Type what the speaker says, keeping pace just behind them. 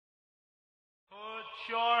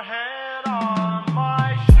your head on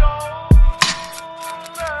my shoulder.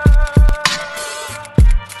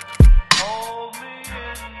 Hold me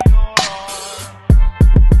in your arms,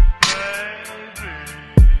 baby.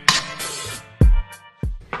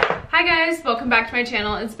 Hi guys, welcome back to my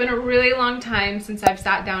channel. It's been a really long time since I've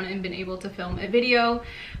sat down and been able to film a video,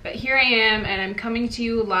 but here I am and I'm coming to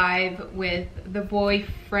you live with the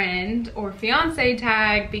boyfriend or fiance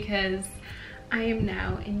tag because I am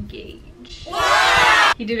now engaged.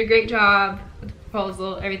 Wow! He did a great job with the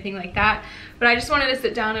proposal, everything like that, but I just wanted to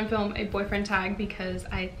sit down and film a boyfriend tag because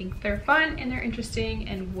I think they're fun and they're interesting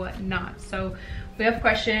and whatnot. So we have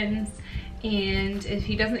questions, and if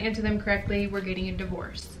he doesn't answer them correctly, we're getting a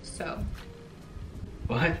divorce. So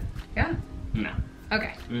what? Yeah. No.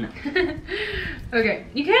 Okay. No. Okay,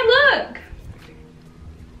 you can't look.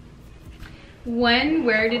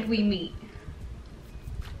 Where did we meet?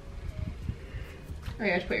 Oh,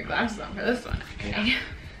 you have to put your glasses on for this one. Okay.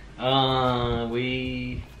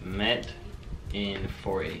 We met in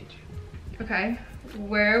 4-H. Okay.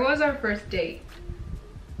 Where was our first date?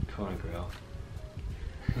 Kona Grill.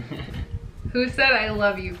 Who said I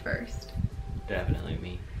love you first? Definitely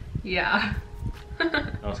me. Yeah.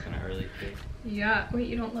 That was kind of early too. Yeah. Wait,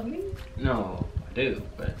 you don't love me? No, I do,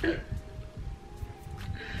 but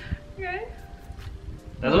Okay.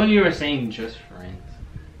 that's when you were saying just friends.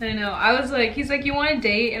 I know. I was like, he's like, you want to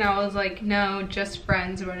date? And I was like, no, just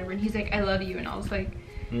friends or whatever. And he's like, I love you. And I was like,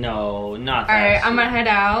 No, not that. all right, soon. I'm gonna head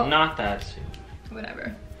out. Not that soon.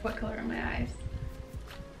 Whatever. What color are my eyes?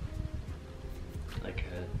 Like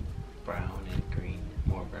a brown and green.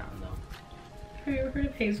 More brown though. Have you ever heard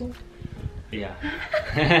of Hazel? Yeah.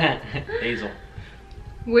 Hazel.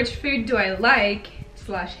 Which food do I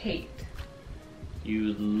like/hate?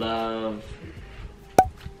 You love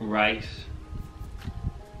rice.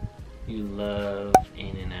 You love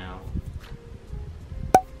In-N-Out.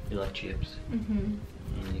 You love chips. Mm-hmm.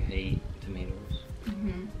 And you hate tomatoes.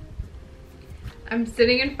 Mm-hmm. I'm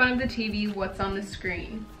sitting in front of the TV. What's on the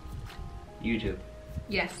screen? YouTube.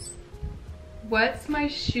 Yes. What's my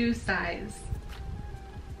shoe size?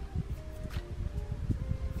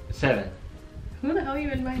 7. Who the hell are you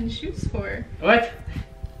been buying shoes for? What?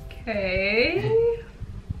 Okay.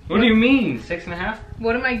 What do you mean? 6.5?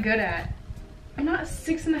 What am I good at? I'm not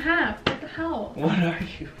 6.5. What the hell? What are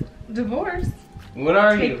you? Divorce. What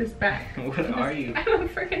are Take you? this back. What are you? I'm a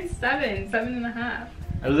freaking 7.5.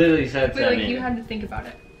 I literally said Wait, 7. like you had to think about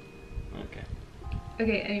it. Okay.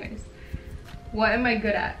 Okay, anyways. What am I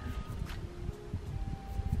good at?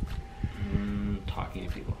 Talking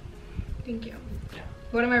to people. Thank you. Yeah.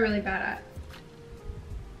 What am I really bad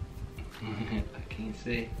I can't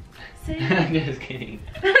say. at? Say I'm just kidding.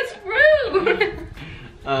 That's rude!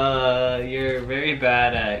 You're very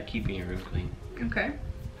bad at keeping your room clean. Okay.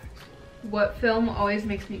 What film always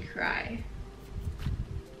makes me cry?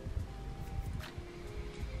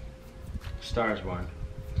 Star is Born.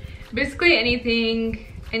 Basically anything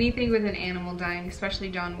with an animal dying,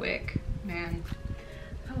 especially John Wick. Man,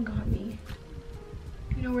 that got me.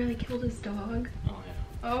 You know where they killed his dog? Oh yeah.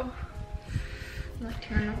 Oh, I'm like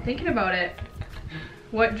tearing up thinking about it.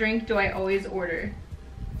 What drink do I always order?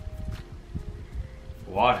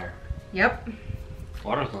 Water. Yep.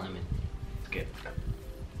 Water with lemon. It's good.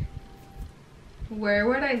 Where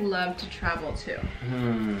would I love to travel to?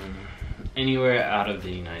 Anywhere out of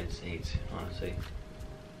the United States, honestly.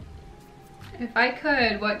 If I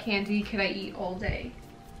could, what candy could I eat all day?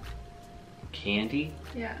 Candy?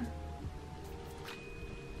 Yeah.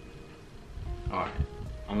 Alright.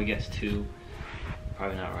 I'm gonna guess 2.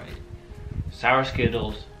 Probably not right. Sour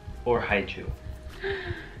Skittles or Haichu.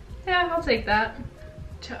 Yeah, I'll take that.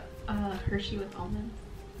 Hershey with almonds.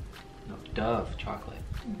 No, Dove chocolate.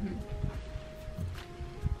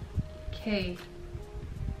 Okay.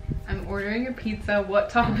 I'm ordering a pizza. What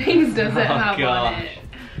toppings does it have on it?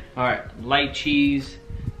 Alright, light cheese,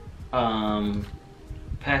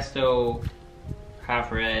 pesto,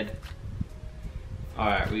 half red.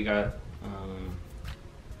 Alright, we got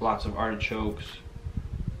lots of artichokes,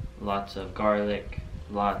 lots of garlic,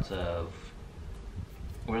 lots of,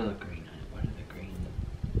 what are the green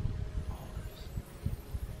olives?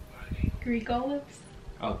 What are they? Greek olives?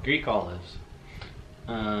 Oh, Greek olives.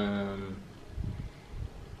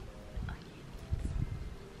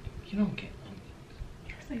 You don't get onions.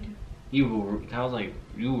 Yes, I do. You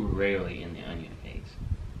were rarely in the onion phase.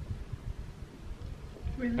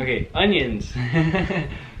 Really? Okay, onions.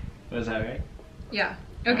 Was that right? Yeah.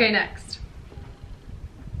 Okay, next.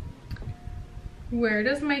 Where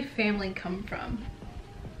does my family come from?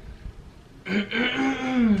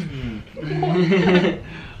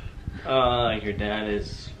 Your dad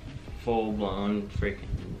is full-blown freaking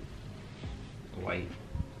white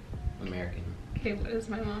American. Okay, what is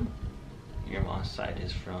my mom? Your mom's side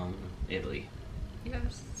is from Italy.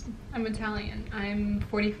 Yes, I'm Italian. I'm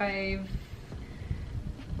 45%,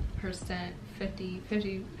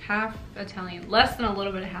 50, half Italian. Less than a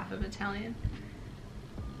little bit of half of Italian.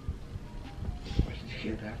 Where did you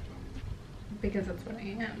hear that from? Because that's what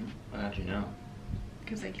I am. How'd you know?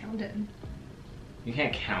 Because I counted. You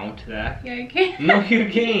can't count that. Yeah, I can. No, you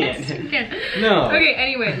can't. Yes, you can. No. Okay,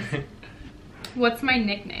 anyways. What's my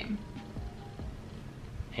nickname?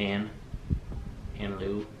 Han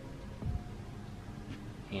Lou.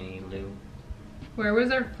 Annie Lou. Where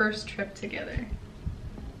was our first trip together?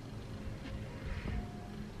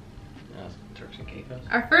 That was Turks and Caicos.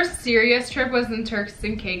 Our first serious trip was in Turks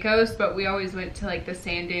and Caicos, but we always went to like the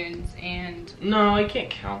sand dunes and... No, I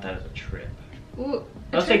can't count that as a trip. Ooh,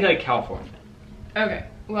 Let's take like California. Okay,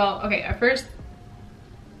 well, okay, our first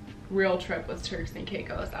real trip was Turks and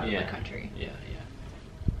Caicos out of Yeah. the country. Yeah.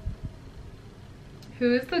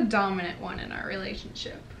 Who is the dominant one in our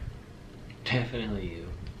relationship? Definitely you.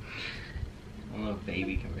 I'm a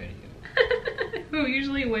baby compared to you. Who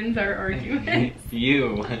usually wins our arguments?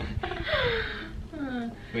 You.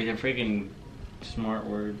 With your freaking smart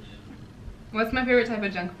words. What's my favorite type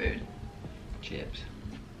of junk food? Chips.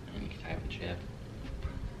 Any type of chip.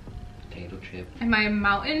 Potato chip. Am I a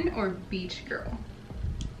mountain or beach girl?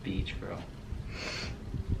 Beach girl.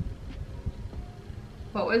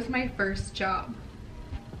 What was my first job?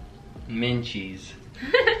 Minchies.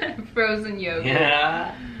 Frozen yogurt.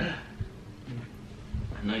 Yeah.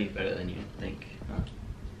 I know you better than you think. Huh?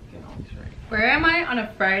 You're always right. Where am I on a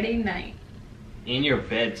Friday night? In your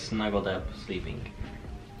bed, snuggled up, sleeping.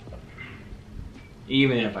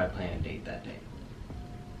 Even if I plan a date that day.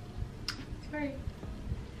 Sorry.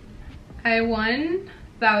 I won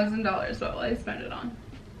 $1,000. What will I spend it on?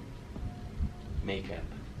 Makeup.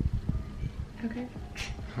 Okay.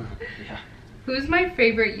 Yeah. Who's my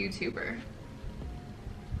favorite YouTuber?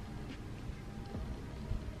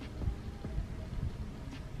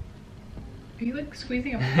 Are you like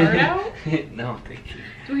squeezing a fart out? No, thank you.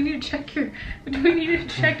 Do we need to check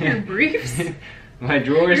your briefs? My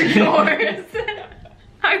drawers. Your drawers.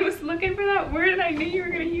 I was looking for that word and I knew you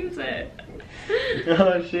were gonna use it.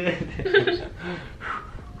 Oh shit.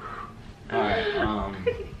 Alright,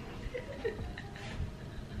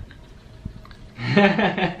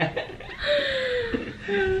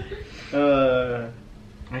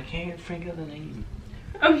 I can't think of the name.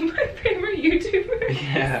 My favorite YouTuber?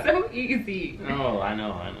 Yeah. So easy. Oh, I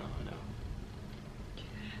know.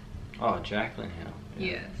 Oh, Jacqueline Hill.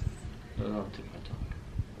 Yes. Oh, took my tongue.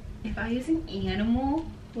 If I was an animal,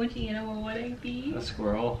 which animal would I be? A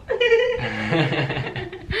squirrel. I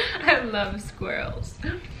love squirrels.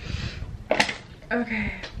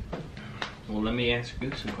 Okay. Well, let me ask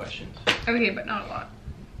you some questions. Okay, but not a lot.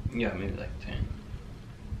 Yeah, maybe like 10.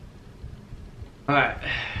 Alright.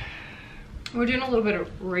 We're doing a little bit of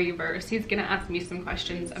reverse. He's gonna ask me some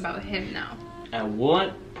questions about him now. At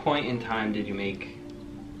what point in time did you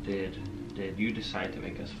decide to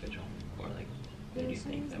make us official? Or like, did you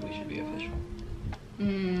think that we should be official?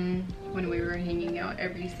 When we were hanging out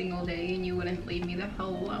every single day and you wouldn't leave me the hell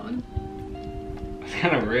alone. That's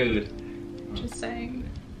kind of rude. Just saying.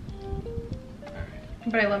 Alright.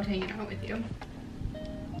 But I loved hanging out with you.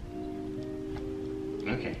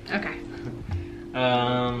 Okay. Okay.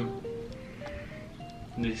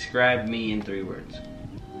 Describe me in 3 words.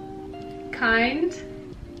 Kind,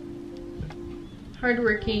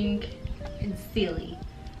 hardworking, and silly.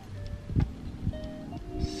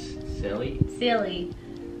 Silly? Silly.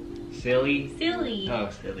 Silly? Silly. Oh,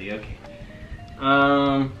 silly, okay.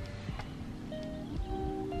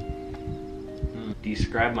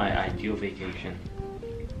 Describe my ideal vacation.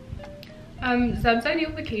 Zeb's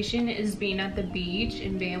ideal vacation is being at the beach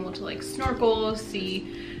and being able to like snorkel,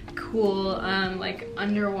 see cool like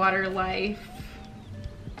underwater life.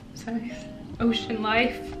 Sorry, ocean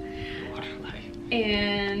life. Water life.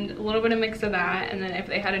 And a little bit of mix of that, and then if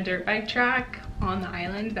they had a dirt bike track on the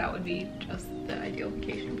island, that would be just the ideal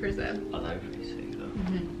vacation for Zeb. Oh, that would be sick though.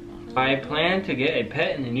 I plan to get a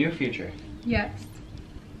pet in the near future. Yes.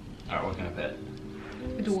 Alright, what kind of pet?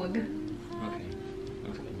 A dog. Okay,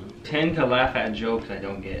 that's good enough. Tend to laugh at jokes I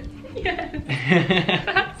don't get. Yes.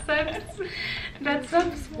 That's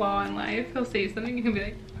Zeb's flaw in life. He'll say something and he'll be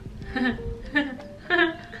like,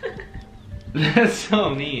 That's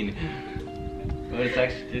so mean. But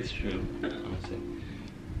it's true, honestly.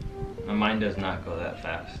 My mind does not go that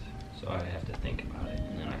fast, so I have to think about it,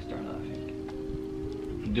 and then I start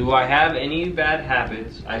laughing. Do I have any bad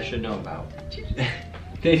habits I should know about?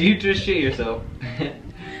 Did you just shit yourself?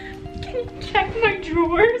 Check my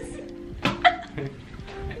drawers.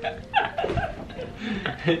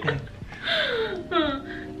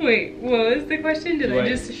 Wait, what was the question? Did I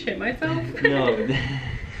just shit myself? No.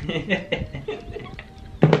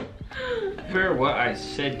 Remember what I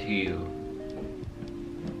said to you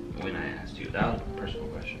when I asked you? That was a personal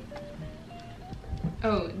question.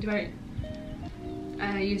 Oh, do I?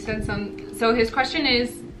 You said some. So his question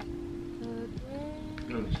is.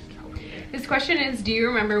 No, just tell me. His question is, do you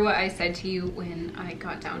remember what I said to you when I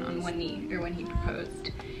got down on one knee or when he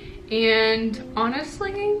proposed? And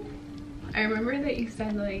honestly, I remember that you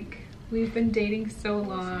said like, we've been dating so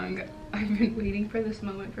long. I've been waiting for this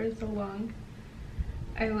moment for so long.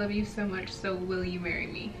 I love you so much, so will you marry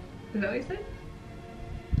me? Is that what you said?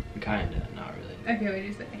 Kinda, not really. Okay, what did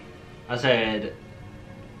you say? I said,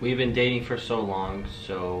 we've been dating for so long,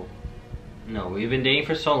 so... No, we've been dating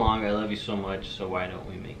for so long, I love you so much, so why don't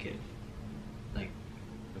we make it, like,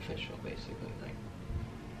 official, basically,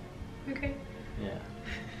 like... Okay. Yeah.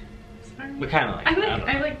 Sorry. But kinda like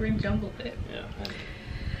I like re-jumbled it. Yeah.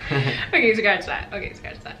 Okay, scratch that. Okay,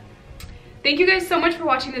 scratch that. Thank you guys so much for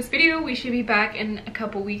watching this video. We should be back in a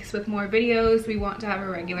couple weeks with more videos. We want to have a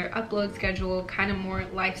regular upload schedule, kind of more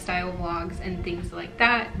lifestyle vlogs and things like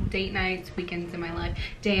that. Date nights, weekends in my life,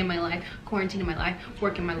 day in my life, quarantine in my life,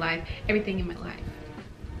 work in my life, everything in my life.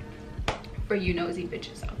 For you nosy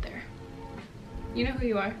bitches out there. You know who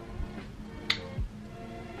you are?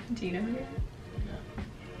 Do you know who you are?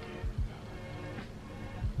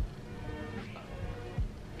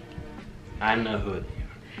 I know who they are.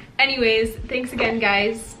 Anyways, thanks again,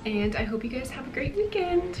 guys, and I hope you guys have a great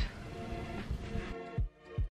weekend.